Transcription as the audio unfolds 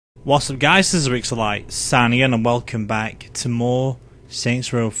What's up guys, this is Rixxalight, signing in and welcome back to more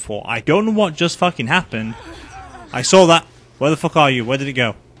Saints Row 4. I don't know what just fucking happened. I saw that. Where the fuck are you? Where did it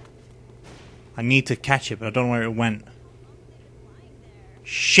go? I need to catch it, but I don't know where it went.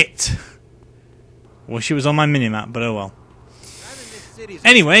 Shit. Wish it was on my minimap, but oh well.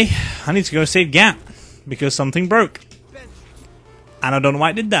 Anyway, I need to go save Gat, because something broke. And I don't know why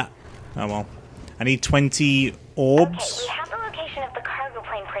it did that. Oh well. I need 20 orbs. Okay, we have the location of the cargo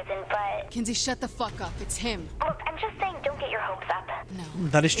plane prison, but... Kinsey, shut the fuck up. It's him. Look, I'm just saying, don't get your hopes up. No.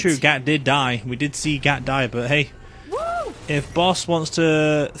 That is true. Gat did die. We did see Gat die, but hey. Woo! If Boss wants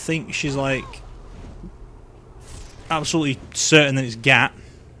to think she's like absolutely certain that it's Gat,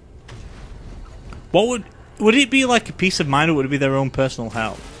 what would it be like a peace of mind, or would it be their own personal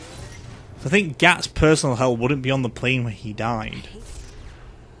hell? I think Gat's personal hell wouldn't be on the plane where he died,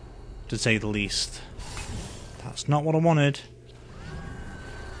 to say the least. That's not what I wanted.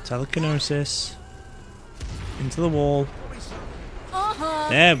 Telekinesis. Into the wall.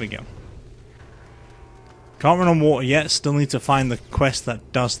 There we go. Can't run on water yet. Still need to find the quest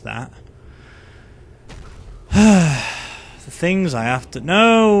that does that. The things I have to...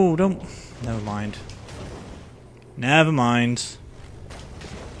 No! Don't... Never mind. Never mind.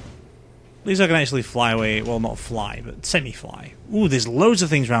 At least I can actually fly away. Well, not fly, but semi-fly. Ooh, there's loads of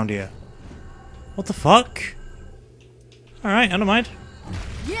things around here. What the fuck? Alright, I don't mind.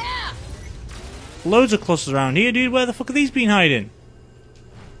 Yeah! Loads of clusters around here, dude. Where the fuck are these been hiding?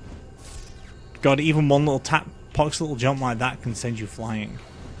 God, even one little tap, pox little jump like that can send you flying.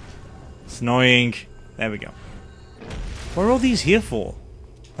 It's annoying. There we go. What are all these here for?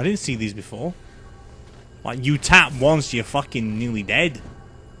 I didn't see these before. Like, you tap once, you're fucking nearly dead.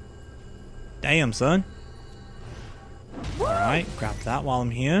 Damn, son. Alright, grab that while I'm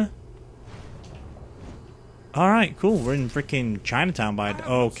here. Alright, cool. We're in freaking Chinatown by...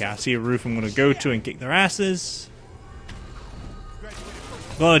 Okay, I see a roof I'm gonna go to and kick their asses.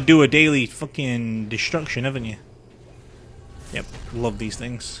 Gotta do a daily fucking destruction, haven't you? Yep, love these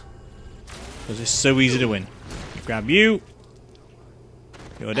things. Because it's so easy to win. Grab you.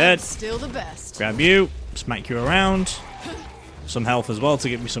 You're dead. I'm still the best. Grab you. Smack you around. Some health as well to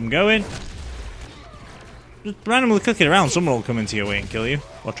get me some going. Just randomly clicking around, someone will come into your way and kill you.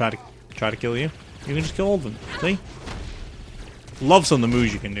 Or try to kill you. You can just kill all of them. See? Love some of the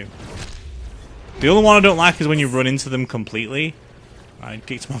moves you can do. The only one I don't like is when you run into them completely. I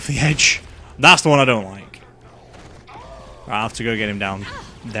kicked him off the edge. That's the one I don't like. I'll have to go get him down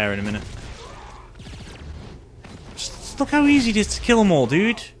there in a minute. Just look how easy it is to kill them all,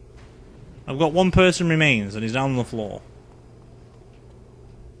 dude. I've got one person remains and he's down on the floor.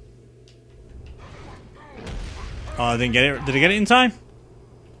 Oh, I didn't get it. Did I get it in time?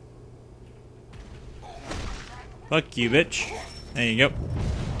 Fuck you, bitch. There you go.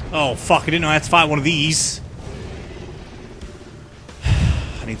 Oh, fuck. I didn't know I had to fight one of these.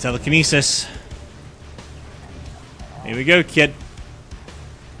 I need telekinesis. Here we go, kid.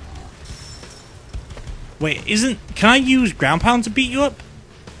 Wait, can I use ground pound to beat you up?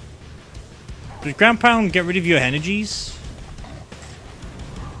 Does ground pound get rid of your energies?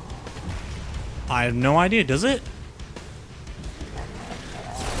 I have no idea, does it?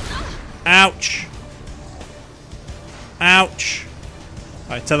 Ouch. Ouch.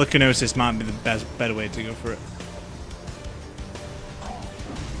 Alright, telekinesis might be the better way to go for it.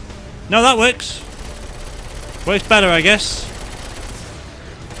 No, that works. Works better, I guess.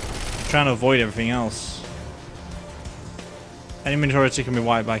 I'm trying to avoid everything else. Enemy turrets can be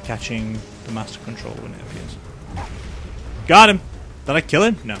wiped by catching the master control when it appears. Got him! Did I kill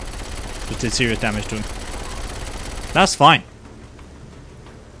him? No. Just did serious damage to him. That's fine.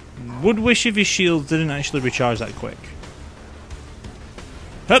 Would wish if his shield didn't actually recharge that quick.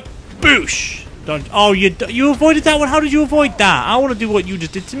 Hup! Boosh! Don't, oh, you avoided that one? How did you avoid that? I want to do what you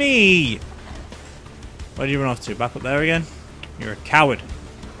just did to me! Where do you run off to? Back up there again? You're a coward.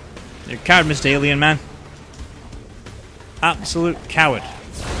 You're a coward, Mr. Alien Man. Absolute coward.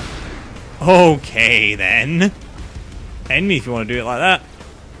 Okay, then. End me if you want to do it like that.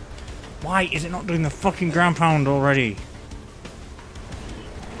 Why is it not doing the fucking ground pound already?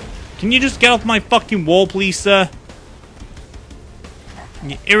 Can you just get off my fucking wall, please, sir?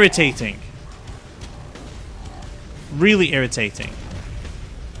 You're irritating. Really irritating.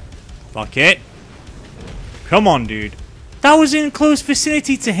 Fuck it. Come on, dude. That was in close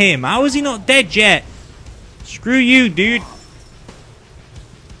vicinity to him. How is he not dead yet? Screw you, dude.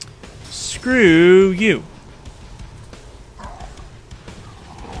 Screw you.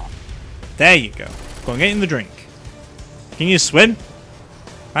 There you go. Go and get in the drink. Can you swim?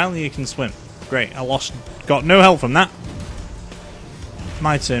 Apparently you can swim. Great. I got no help from that.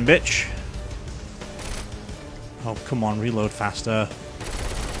 My turn, bitch. Oh, come on, reload faster.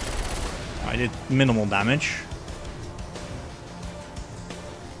 I did minimal damage.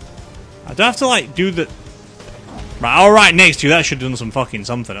 I do have to, like, do the... Right, all right, next to you. That should have done some fucking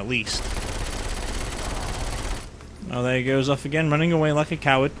something, at least. Oh, there he goes off again, running away like a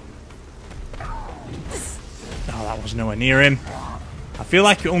coward. Oh, that was nowhere near him. I feel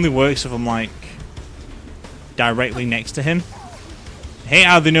like it only works if I'm, like, directly next to him. I hate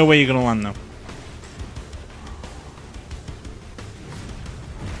how they know where you're gonna land, though.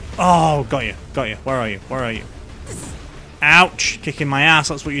 Oh, got you, got you. Where are you? Where are you? Ouch! Kicking my ass,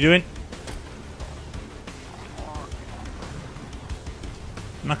 that's what you're doing.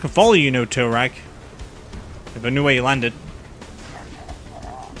 And I can follow you, no toe rag. If I knew where you landed.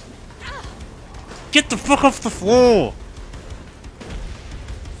 Get the fuck off the floor!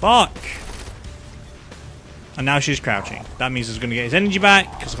 Fuck! And now she's crouching. That means he's gonna get his energy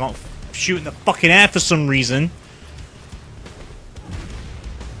back, because I can't shoot in the fucking air for some reason.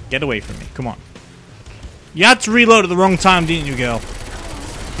 Get away from me, come on. You had to reload at the wrong time, didn't you, girl?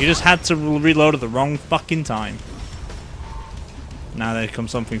 You just had to reload at the wrong fucking time. Now there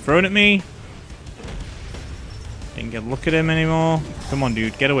comes something thrown at me. Didn't get a look at him anymore. Come on,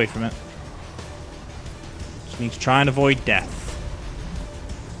 dude, get away from it. Just need to try and avoid death.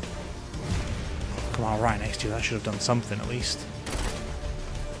 Come on, right next to you. That should have done something at least.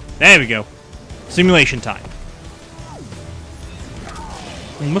 There we go. Simulation time.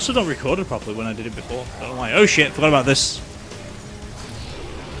 I must have not recorded properly when I did it before. I don't know why. Oh shit, forgot about this.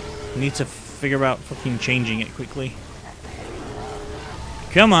 I need to figure out fucking changing it quickly.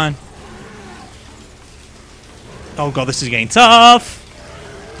 Come on. Oh god, this is getting tough.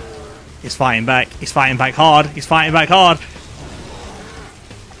 He's fighting back. He's fighting back hard. He's fighting back hard.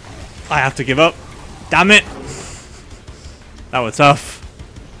 I have to give up. Damn it. That was tough.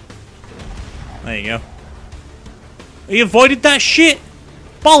 There you go. He avoided that shit?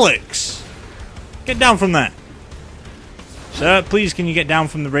 Bollocks! Get down from there. Sir, please can you get down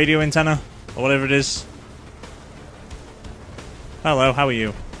from the radio antenna? Or whatever it is. Hello, how are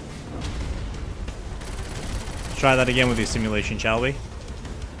you? Let's try that again with your simulation, shall we?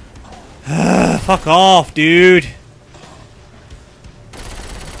 Fuck off, dude!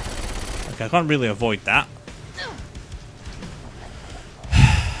 Okay, I can't really avoid that.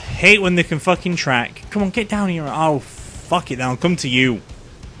 Hate when they can fucking track. Come on, get down here. Oh, fuck it, then I'll come to you.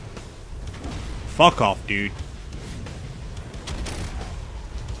 Fuck off, dude.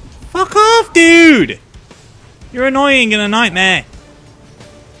 Fuck off, dude! You're annoying and a nightmare.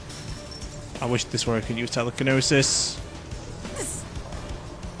 I wish this were I could use telekinesis.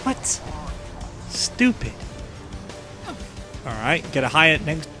 What? Stupid. Alright, get a higher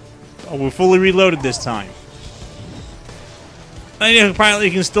next. Oh, we're fully reloaded this time. And apparently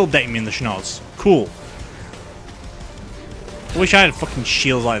you can still deck me in the schnoz. Cool. I wish I had fucking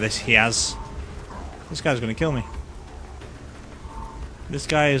shields like this. He has. This guy's gonna kill me. This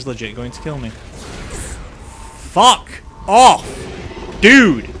guy is legit going to kill me. Fuck off!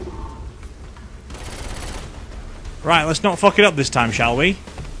 Dude! Right, let's not fuck it up this time, shall we?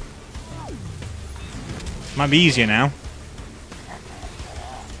 Might be easier now.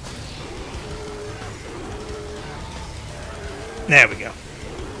 There we go.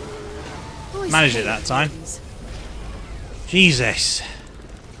 Managed it that time. Jesus.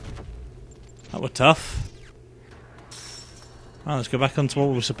 That was tough. Well, let's go back onto what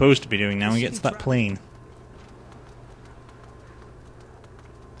we were supposed to be doing now and get to that plane.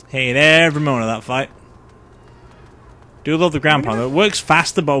 Hey there, every moment of that fight. Do love the ground pound though. It works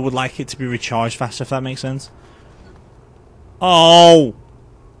faster, but I would like it to be recharged faster, if that makes sense. Oh!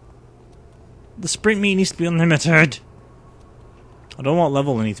 The sprint meter needs to be unlimited. I don't know what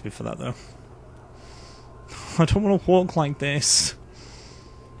level I need to be for that though. I don't want to walk like this.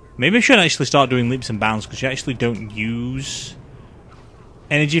 Maybe I should actually start doing leaps and bounds, because you actually don't use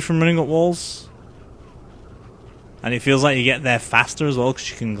energy from running up walls. And it feels like you get there faster as well,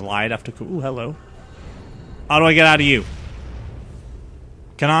 because you can glide after... Ooh, hello. How do I get out of you?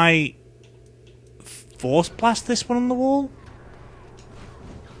 Can I force blast this one on the wall?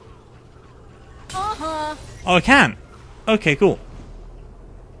 Uh-huh. Oh, I can. Okay, cool.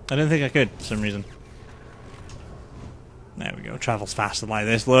 I didn't think I could for some reason. There we go. Travels faster like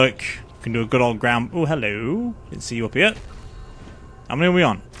this. Look. Can do a good old ground... Oh, hello. Didn't see you up here. How many are we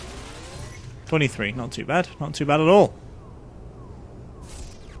on? 23. Not too bad. Not too bad at all.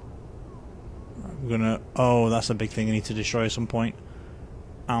 We're gonna... Oh, that's a big thing I need to destroy at some point.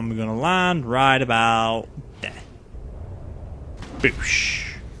 And we're gonna land right about there.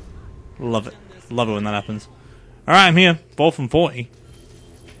 Boosh. Love it. Love it when that happens. Alright, I'm here. 4 from 40.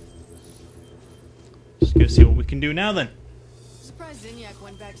 go see what we can do now then. Surprised Zinyak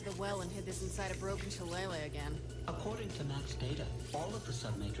went back to the well and hid this inside a broken shillelagh again. According to Mac's data, all of the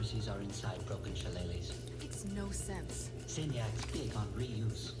sub-matrices are inside broken shillelaghs. Makes no sense. Zinyak's big on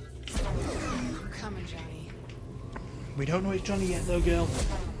reuse. I'm coming, Johnny. We don't know it's Johnny yet though, girl.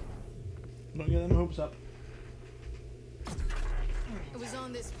 Don't get them hopes up. It was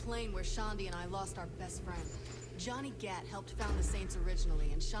on this plane where Shandi and I lost our best friend. Johnny Gat helped found the Saints originally,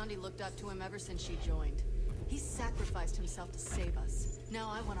 and Shandi looked up to him ever since she joined. He sacrificed himself to save us.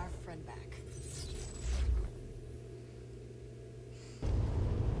 Now I want our friend back.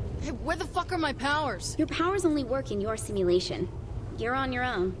 Hey, where the fuck are my powers? Your powers only work in your simulation. You're on your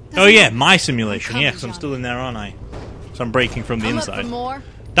own. Oh yeah, my simulation. coming, Yeah, 'cause I'm still in there, aren't I? So I'm breaking from the I'm inside. up for more.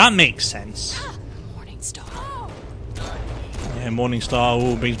 That makes sense. Morning Star. Yeah,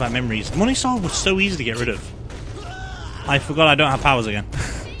 Morningstar brings back memories. Morningstar was so easy to get rid of. I forgot I don't have powers again.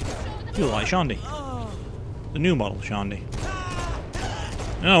 You look like Shandi. The new model Shandi.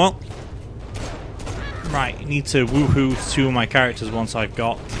 Oh well. Right, need to woohoo two of my characters once I've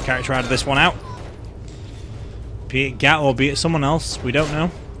got the character out of this one out. Be it Gat or be it someone else, we don't know.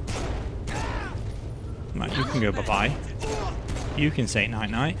 Right, you can go bye-bye. You can say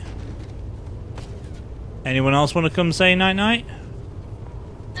night-night. Anyone else want to come say night-night?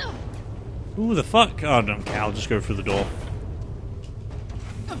 Who the fuck? Oh, I don't care, I'll just go through the door.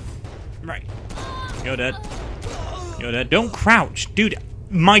 Right. You're dead. You're dead. Don't crouch. Dude,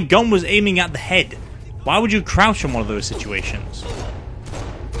 my gun was aiming at the head. Why would you crouch in one of those situations?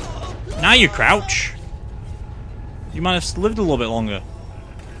 Now you crouch. You might have lived a little bit longer.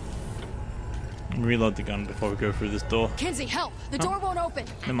 Reload the gun before we go through this door. Kinsey, help! The door won't open.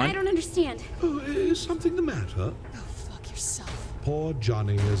 Never mind. I don't understand. Oh, is something the matter? Go fuck yourself. Poor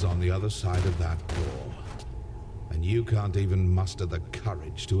Johnny is on the other side of that door. And you can't even muster the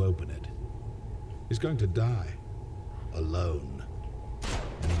courage to open it. He's going to die. Alone.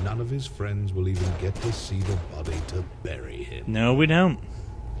 And none of his friends will even get to see the body to bury him. No, we don't.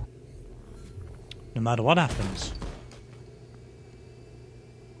 No matter what happens.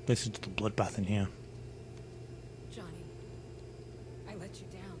 Listen to the bloodbath in here. Johnny, I let you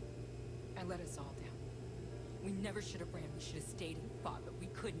down. I let us all down. We never should have ran. We should have stayed and fought, but we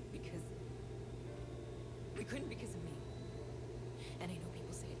couldn't because of me. And I know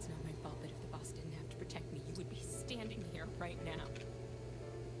people say it's not my fault, but if the boss didn't have to protect me, you would be standing here right now.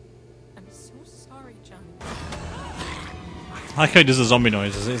 I'm so sorry, Johnny. I like how he does the zombie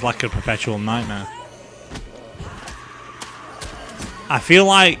noises. It's like a perpetual nightmare. I feel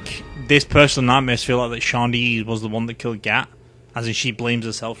like this person nightmares feel like that Shandi was the one that killed Gat, as in she blames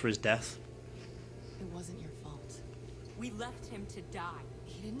herself for his death. It wasn't your fault. We left him to die.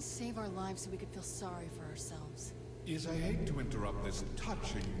 He didn't save our lives so we could feel sorry for ourselves. Yes, I hate to interrupt this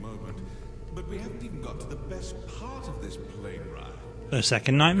touching moment, but we haven't even got to the best part of this plane ride. A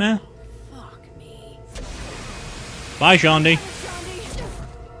second nightmare? Fuck me. Bye, Shandi.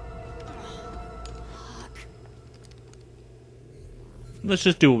 Let's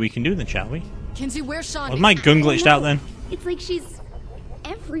just do what we can do then, shall we? Kinsey, where's Shandi? Was my gun glitched out then? It's like she's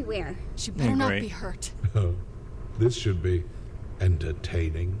everywhere. She better not great. be hurt. Oh, this should be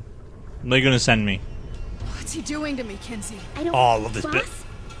entertaining. They're gonna send me. What's he doing to me, Kinsey? I don't. Oh, I love this Boss? bit.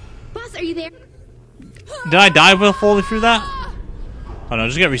 Boss, are you there? Did I die while falling through that? Oh no,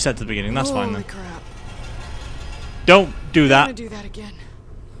 just get reset to the beginning. That's fine Holy then. crap. Don't do I'm that. gonna do that again.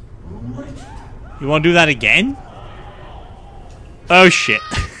 You want to do that again? Oh shit.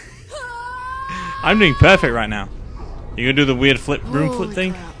 I'm doing perfect right now. You gonna do the weird flip room flip Holy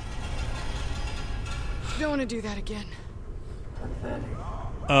thing? crap. Don't want to do that again.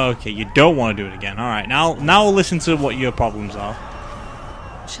 Okay, you don't want to do it again. Alright, now we'll listen to what your problems are.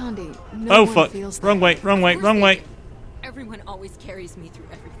 Shandi, no Oh one fuck. feels that Wrong way, wrong way, wrong way. Everyone always carries me through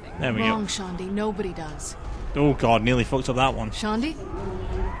everything. There we Wrong, go. Shandi. Nobody does. Oh god, nearly fucked up that one. Shandi?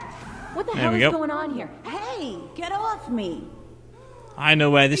 What the There hell we is go. going on here? Hey, get off me! I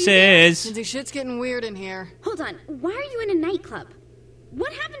know where this is. Kinsey, shit's getting weird in here. Hold on. Why are you in a nightclub?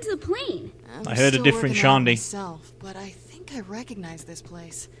 What happened to the plane? I'm I heard a still different working it out Shandi. myself, but I think I recognize this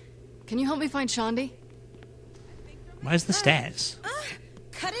place. Can you help me find Shandi? Where's the stairs?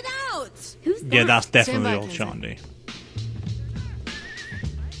 Cut it out! Who's that? Yeah, that's Stand definitely by, old Kinsey. Shandi.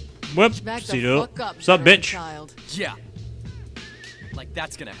 Whoops. Back See the you. fuck up, What's up, Barry bitch? Child. Yeah. Like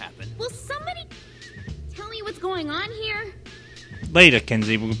that's gonna happen. Will somebody tell me what's going on here? Later,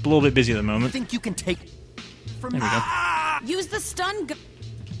 Kenzie. We're a little bit busy at the moment. Think you can take from There we go. Use the stun gun.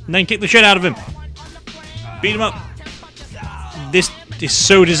 And then kick the shit out of him. Beat him up. This is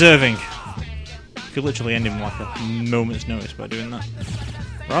so deserving. You could literally end him in like a moment's notice by doing that.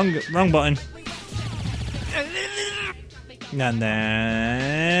 Wrong button. And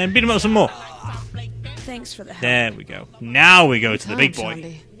then beat him up some more. Thanks for the help. There we go. Now we go to the big boy.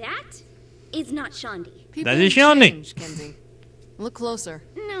 Shandi. That is not Shandi. People That is have Shandi. changed, Kinsey. Look closer.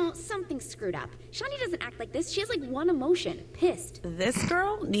 No, something's screwed up. Shandi doesn't act like this. She has like one emotion. Pissed. This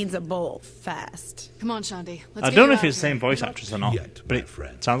girl needs a bowl fast. Come on, Shandi. Let's I get don't you know if out it's the here. same voice actress or not, Yet, but my it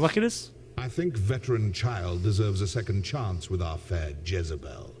friend. sounds like it is. I think veteran child deserves a second chance with our fair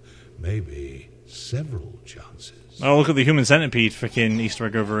Jezebel. Maybe several chances. Oh, look at the human centipede freaking Easter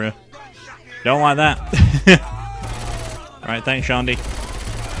egg over here. Don't like that. Right, thanks, Shandi.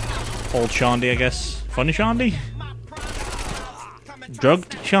 Old Shandi, I guess. Funny Shandi?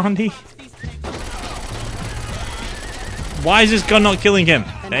 Drugged Shandi? Why is this gun not killing him?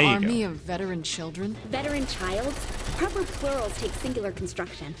 An There you army go. of veteran children? Veteran child? Proper plurals take singular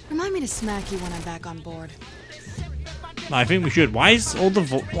construction. Remind me to smack you when I'm back on board. I think we should. Why is all the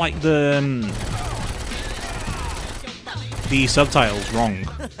the subtitles wrong?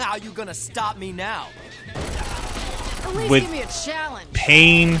 How you gonna stop me now? At least With give me a challenge.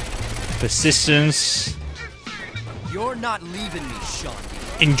 pain, persistence, You're not leaving me,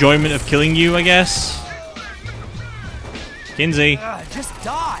 Shandi. enjoyment of killing you, I guess. Kinsey, Just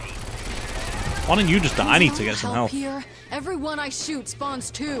die. why don't you just die? I need to get some Help health. here. Everyone I shoot spawns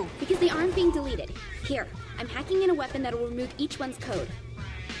too. Because they aren't being deleted. Here, I'm hacking in a weapon that'll remove each one's code.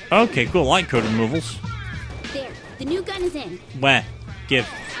 Okay, cool. Like code removals. There, the new gun is in. Where? Give.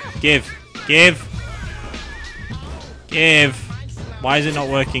 Give. Give. Give. Why is it not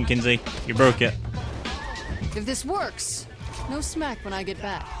working, Kinsey? You broke it. If this works, no smack when I get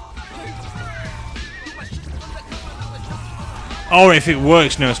back. Or if it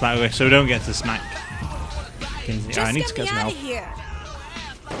works, no smack. So we don't get to smack. Kinsey, I need to get some out help. of here.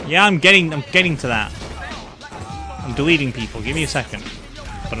 Yeah, I'm getting to that. I'm deleting people. Give me a second.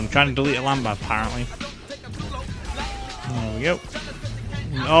 But I'm trying to delete a Lamba, apparently. There we go.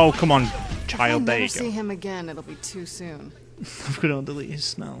 Oh, come on, child. If There I you never see go. him again, it'll be too soon. I'm gonna delete his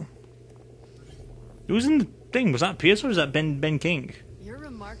smell. Who's in the thing? Was that Pierce or was that Ben King? You're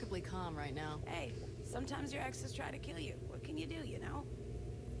remarkably calm right now. Hey, sometimes your exes try to kill you. What can you do, you know?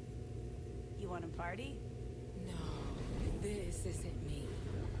 You want to party? No, this isn't me.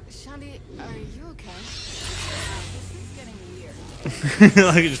 Shandi, are you okay? This is getting weird.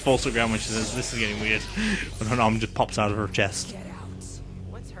 Like it just falls to the ground when she says, "This is getting weird." And her arm just pops out of her chest. Get out.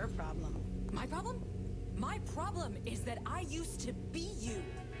 What's her problem? My problem? My problem is that I used to be you.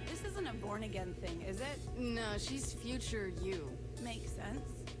 This isn't a born-again thing, is it? No, she's future you. Makes sense.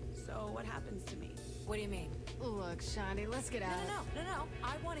 So what happens to me? What do you mean? Look, Shandi, let's get out. No.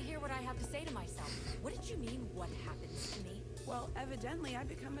 I want to hear what I have to say to myself. What did you mean, what happens to me? Well, evidently I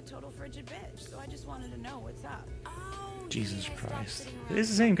become a total frigid bitch, so I just wanted to know what's up. Oh, Jesus I stopped Christ. sitting It around is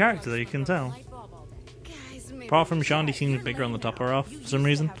the same character, though, you can tell. light bulb all day. Guys, maybe Apart from we Shandi should- seems bigger on the top of her off You for some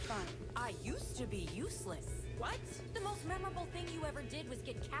used to reason. have fun. I used to be useless. What? The most memorable thing you ever did was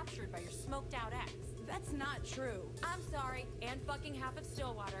get captured by your smoked out ex. That's not true. I'm sorry, and fucking half of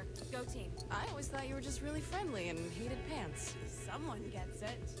Stillwater. Go team. I always thought you were just really friendly and hated pants. Someone gets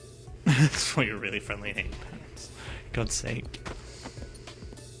it. That's why you're really friendly and hate pants. God's sake.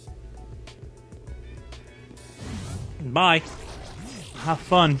 Bye. Have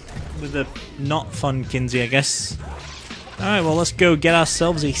fun with the not fun Kinsey, I guess. Alright, well, let's go get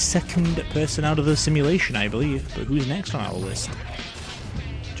ourselves a second person out of the simulation, I believe. But who's next on our list?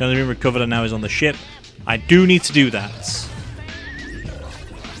 John's been recovered and now is on the ship. I do need to do that.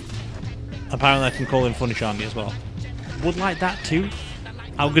 Apparently, I can call him Funny Shandi as well. Would like that too.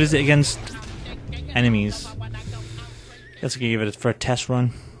 How good is it against enemies? Let's give it for a test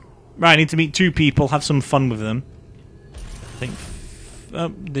run. Right, I need to meet two people, have some fun with them. I think.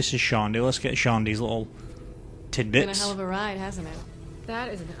 Oh, this is Shandi. Let's get Shandi's little Been a tidbits. hell of a ride, hasn't it? That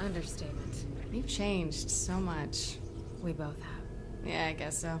is an understatement. You've changed so much. We both have. Yeah, I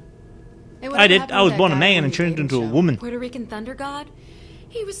guess so. I did. I was born a man and turned into a woman. Puerto Rican Thunder God?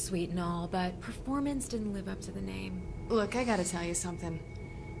 He was sweet and all, but performance didn't live up to the name. Look, I gotta tell you something.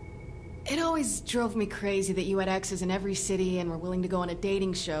 It always drove me crazy that you had exes in every city and were willing to go on a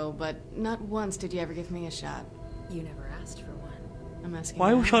dating show, but not once did you ever give me a shot. You never asked for one. I'm asking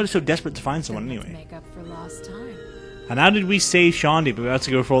Why you was now. Shandi so desperate to find someone Then let's anyway? make up for lost time. And how did we save Shandi, but we had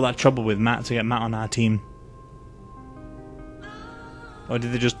to go through all that trouble with Matt to get Matt on our team? Or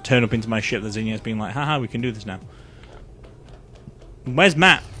did they just turn up into my ship, the Zinnias, being like, haha, we can do this now? Where's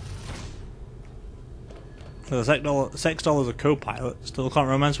Matt? The sex doll is a co-pilot. Still can't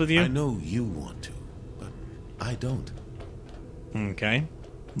romance with you? I know you want to, but I don't. Okay.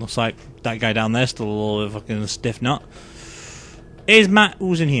 Looks like that guy down there still a little bit fucking stiff nut. Is Matt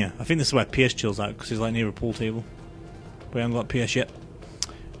who's in here? I think this is where Pierce chills out because he's like near a pool table. We haven't got PS yet.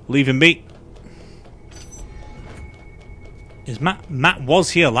 Leave him be. Is Matt? Matt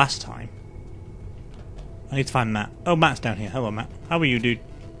was here last time. I need to find Matt. Oh, Matt's down here. Hello, Matt. How are you, dude?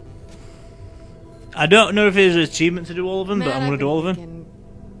 I don't know if it's an achievement to do all of them, but I'm going to do all of them.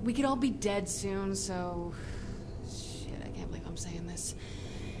 We could all be dead soon, so... Shit, I can't believe I'm saying this.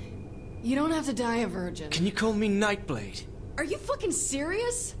 You don't have to die a virgin. Can you call me Nightblade? Are you fucking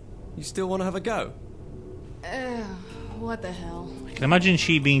serious? You still want to have a go? What the hell? I can imagine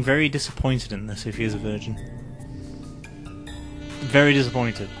she being very disappointed in this if he is a virgin. Very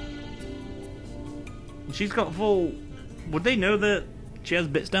disappointed. She's got full... Would they know that she has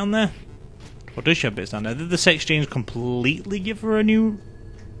bits down there? Or does she have bits down there? Did the sex change completely give her a new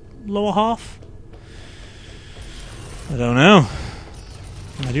lower half? I don't know.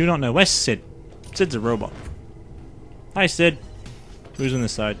 I do not know. Where's Sid? Sid's a robot. Hi, Sid. Who's on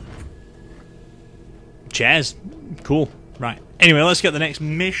this side? Chairs. Cool. Right. Anyway, let's get the next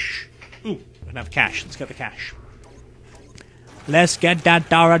mish. Ooh, we can have cash. Let's get the cash. Let's get that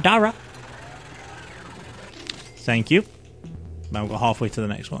Dara. Thank you. Now we've got halfway to the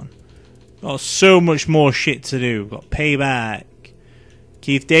next one. Got so much more shit to do. Got payback.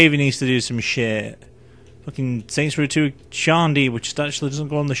 Keith David needs to do some shit. Fucking Saints Row 2 Shandy, which actually doesn't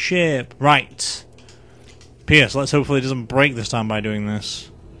go on the ship. Right. Pierce, let's hopefully it doesn't break this time by doing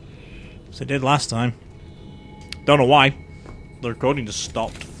this. As it did last time. Don't know why. The recording just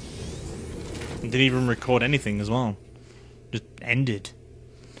stopped. It didn't even record anything as well. Just ended.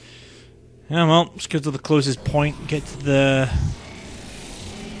 Yeah, well, let's go to the closest point. Get to the...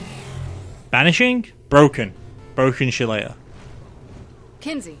 Banishing? Broken. Broken Shillelagh.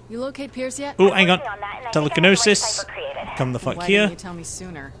 Kinsey, you locate Pierce yet? Oh, hang on. Telekinesis. Come the fuck Why here. didn't you tell me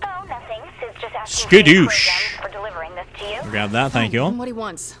sooner? Oh, nothing. Sid's just asking Skadoosh. for delivering this to you. Grab that, thank you all. What he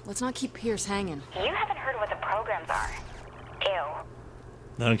wants. Let's not keep Pierce hanging. You haven't heard what the programs are.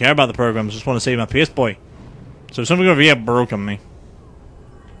 Ew. I don't care about the programs, just want to save my PS boy. So something over here broke on me.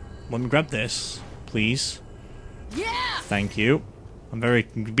 Let me grab this, please. Yeah! Thank you. I'm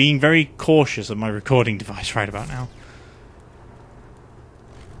being very cautious of my recording device right about now.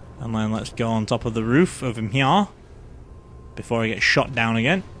 And then let's go on top of the roof of him here before I get shot down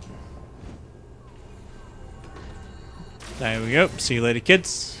again. There we go. See you later,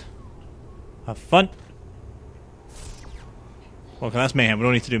 kids. Have fun. Okay, that's mayhem. We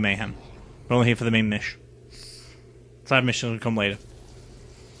don't need to do mayhem. We're only here for the main mission. Side missions will come later.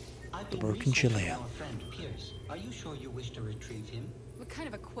 The broken Shillelagh. Our friend Pierce. Are you sure you wish to retrieve him? What kind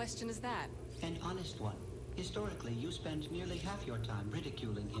of a question is that? An honest one. Historically, you spend nearly half your time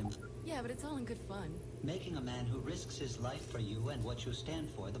ridiculing him. Yeah, but it's all in good fun. Making a man who risks his life for you and what you stand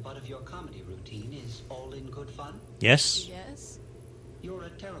for the butt of your comedy routine is all in good fun? Yes. Yes? You're a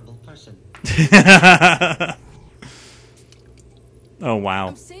terrible person. Oh, wow.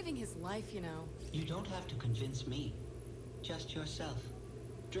 I'm saving his life, you know. You don't have to convince me. Just yourself.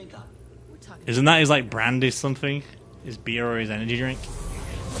 Drink up. We're talking. Isn't that his, like, brand or something? His beer or his energy drink?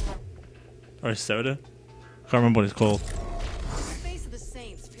 Or his soda? Can't remember what it's called. In the face of the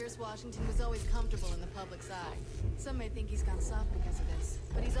Saints, Pierce Washington was always comfortable in the public's eye. Some may think he's gone soft because of this,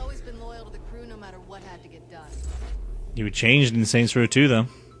 but he's always been loyal to the crew no matter what had to get done. You were changed in Saints Row 2, though.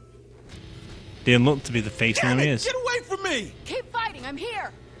 Didn't look to be the face now he is. Get away from me! Keep fighting, I'm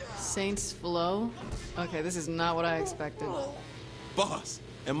here! Saints Flow? Okay, this is not what I expected. Boss,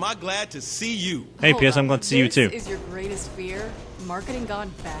 am I glad to see you? Hey, Hold Pierce, on. I'm glad to see you too. This is your greatest fear? Marketing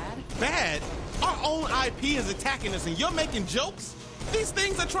gone bad? Bad? Our own IP is attacking us and you're making jokes? These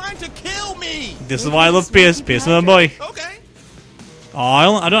things are trying to kill me! This is why I love Pierce. Pierce is my boy. Okay. Oh, I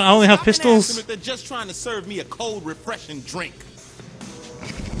only have Stop and ask pistols. them if they're just trying to serve me a cold, refreshing drink.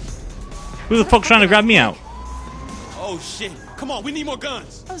 Who the fuck's trying to grab me out? Oh shit. Come on, we need more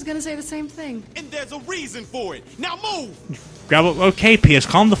guns. I was gonna say the same thing. And there's a reason for it. Now move! Grab up. Okay, Pierce,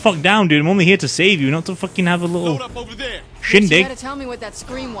 calm the fuck down, dude. I'm only here to save you, not to fucking have a Load little up over there. You shindig. gotta tell me what that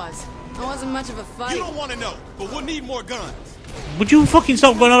scream was. It wasn't much of a fight. You don't want to know, but we'll need more guns. Would you fucking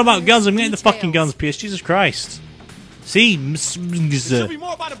stop going on about guns? I'm getting the fucking guns, Pierce. Jesus Christ. See? There should be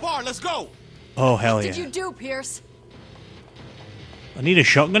more by the bar. Let's go. Oh, hell What yeah. did you do, Pierce? I need a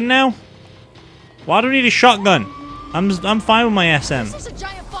shotgun now? Why do I need a shotgun? I'm fine with my SM. There's a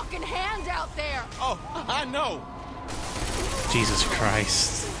giant fucking hand out there! Oh, I know. Jesus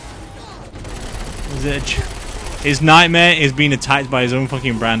Christ. His nightmare is being attacked by his own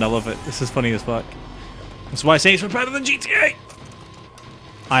fucking brand. I love it. This is funny as fuck. That's why I say it's better than GTA.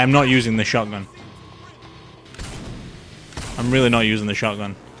 I am not using the shotgun. I'm really not using the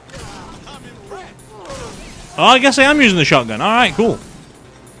shotgun. Oh, I guess I am using the shotgun. Alright, cool.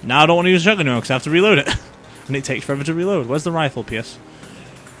 Now I don't want to use the shotgun anymore because I have to reload it. And it takes forever to reload. Where's the rifle, Pierce?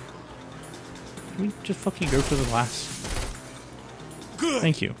 Can we just fucking go for the glass? Good.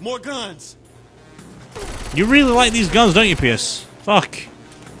 Thank you. More guns. You really like these guns, don't you, Pierce? Fuck.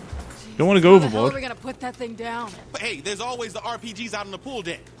 Don't want to go How the hell overboard. are we gonna put that thing down? But hey, there's always the RPGs out on the pool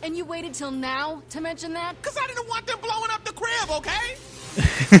deck. And you waited till now to mention that? Cause I didn't want them blowing up the crib, okay?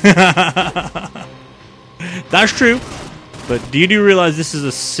 That's true. But do you realize this is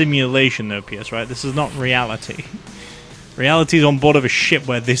a simulation though, PS, right? This is not reality. Reality is on board of a ship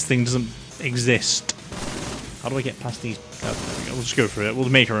where this thing doesn't exist. How do I get past these? Oh, there we go. We'll just go for it. We'll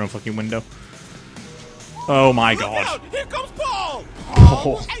make our own fucking window. Oh my god. Look out! Here comes Paul!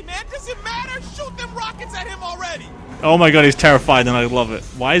 Oh. Hey man, does it matter? Shoot them rockets at him already! Oh my god, he's terrified and I love it.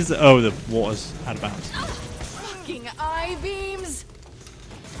 Why is the... Oh, the water's out of bounds. Fucking I-beams!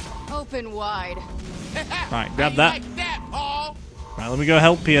 Open wide. Right, grab that. Like that, Paul. Right, let me go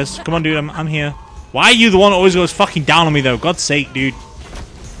help Pierce. Come on, dude, I'm here. Why are you the one that always goes fucking down on me, though? God's sake, dude.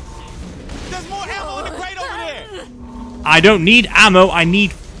 There's more ammo in the crate over there. I don't need ammo. I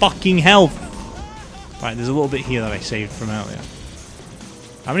need fucking health. Right, there's a little bit here that I saved from earlier.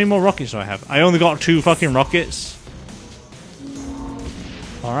 How many more rockets do I have? I only got 2 fucking rockets.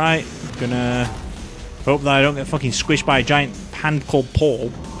 Alright, gonna hope that I don't get fucking squished by a giant hand called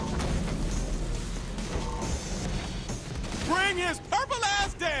Paul. Bring his purple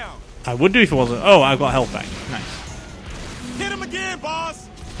ass down. I would do if it wasn't. Oh, I got health back. Nice. Hit him again, boss.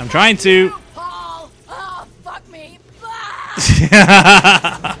 I'm trying to. Paul! Oh, fuck me!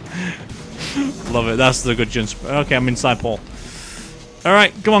 Love it. That's the good jump. Okay, I'm inside Paul.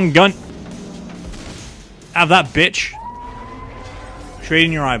 Alright, come on, gun. Have that, bitch. Straight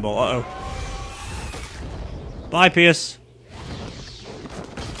in your eyeball. Uh-oh. Bye, Pierce.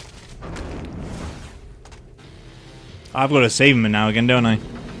 I've got to save him now again, don't I?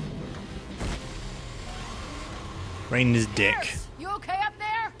 Rain his dick. You okay up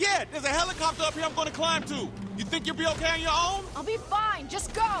there? Yeah, there's a helicopter up here I'm gonna climb to. You think you'll be okay on your own? I'll be fine.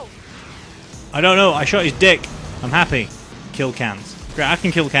 Just go. I don't know. I shot his dick. I'm happy. Kill cans. Great, I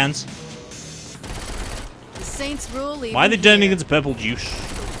can kill cans. The Saints rule. Why are they turning into purple juice?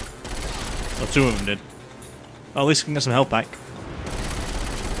 Well, 2 of them did. Oh, at least we can get some health back.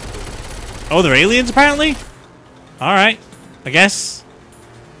 Oh, they're aliens apparently? Alright. I guess.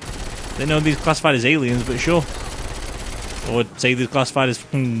 They know these classified as aliens, but sure. Or say these classified as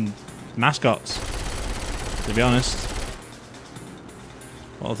mascots. To be honest.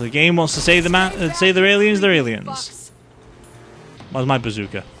 Well, if the game wants to say say they're aliens, they're aliens. Where's my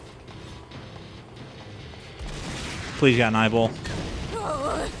bazooka? Please get an eyeball.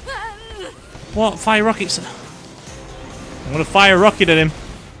 What? Fire rockets? I'm gonna fire a rocket at him.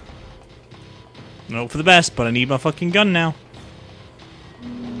 I hope for the best, but I need my fucking gun now.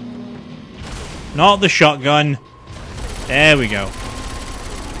 Not the shotgun. There we go.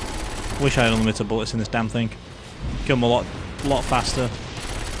 Wish I had unlimited bullets in this damn thing. Kill them a lot faster.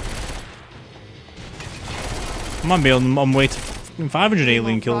 I might be on my way to 500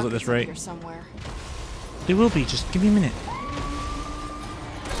 alien kills at this rate. There will be, just give me a minute.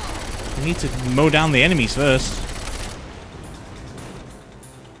 I need to mow down the enemies first.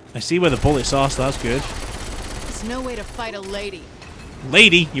 I see where the bullets are, so that's good. There's no way to fight a lady.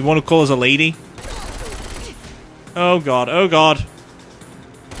 Lady? You want to call us a lady? Oh god, oh god.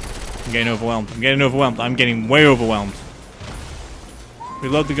 I'm getting overwhelmed. I'm getting overwhelmed. I'm getting way overwhelmed.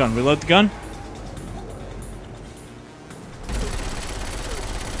 Reload the gun. Reload the gun.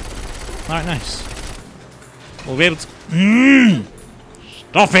 Alright, nice. We'll be able to...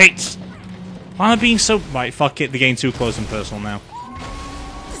 Stop it! Why am I being so... Right, fuck it. They're getting too close and personal now.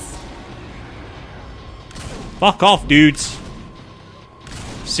 Fuck off, dudes.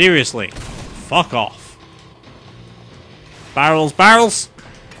 Seriously. Fuck off. Barrels, barrels!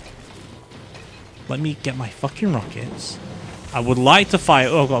 Let me get my fucking rockets. I would like to fire...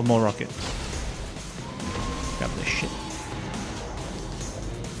 Oh, I've got more rockets. Grab this shit.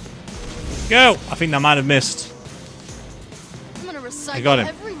 Go! I think that might have missed. I'm gonna recycle I got him.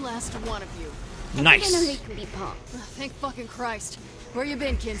 every last one of you. Nice. I know you can be Paul. Thank fucking Christ. Where you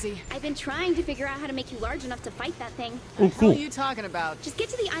been, Kinsey? I've been trying to figure out how to make you large enough to fight that thing. Oh, What cool. are you talking about? Just get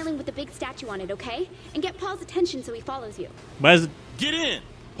to the island with the big statue on it, okay? And get Paul's attention so he follows you. Where's the... Get in.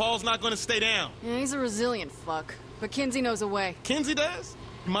 Paul's not gonna stay down. Yeah, he's a resilient fuck. But Kinsey knows a way. Kinsey does?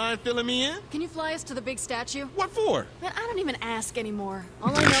 Mind filling me in? Can you fly us to the big statue? What for? Man, I don't even ask anymore.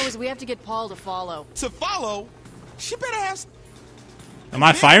 All I know is we have to get Paul to follow. To follow? She better have... Am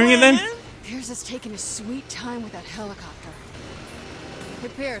I firing it then? Here's us taking a sweet time with that helicopter. Hey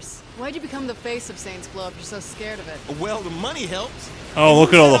Pierce, why'd you become the face of Saints Glow if you're so scared of it? Well, the money helps. Oh,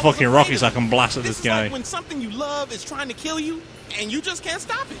 look at all the fucking rockets I can blast at this This is guy. like when something you love is trying to kill you, and you just can't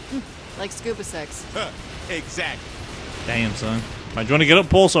stop it. Like scuba sex. Exactly. Damn, son. Right, do you want to get up,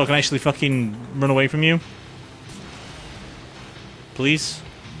 Paul, so I can actually fucking run away from you? Please?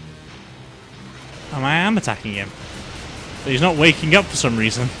 I am attacking him. But he's not waking up for some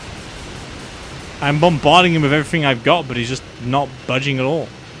reason. I'm bombarding him with everything I've got, but he's just not budging at all.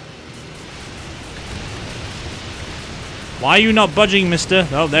 Why are you not budging, mister?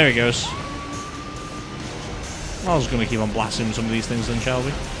 Oh, there he goes. I was going to keep on blasting some of these things then, shall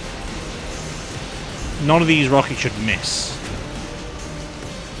we? None of these rockets should miss.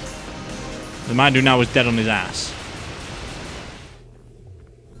 The man who now is dead on his ass.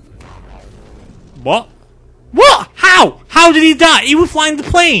 What? What? How? How did he die? He was flying the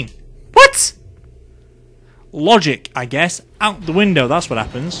plane. What? Logic, I guess. Out the window, that's what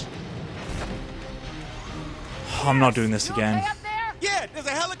happens. Oh, I'm not doing this again. Yeah, there's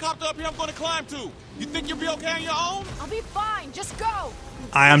a helicopter up here I'm going to climb to. You think you'll be okay on your own? I'll be fine. Just go.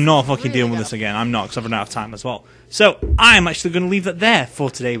 I am not fucking dealing with this again. I'm not, because I've run out of time as well. So, I'm actually going to leave that there for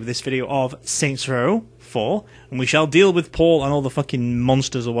today with this video of Saints Row 4. And we shall deal with Paul and all the fucking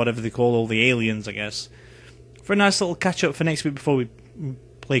monsters or whatever they call all the aliens, I guess. For a nice little catch-up for next week before we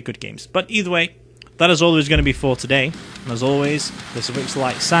play good games. But either way, that is all there's going to be for today. And as always, this is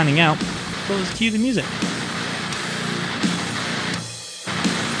Rixxalight signing out. So let's cue the music.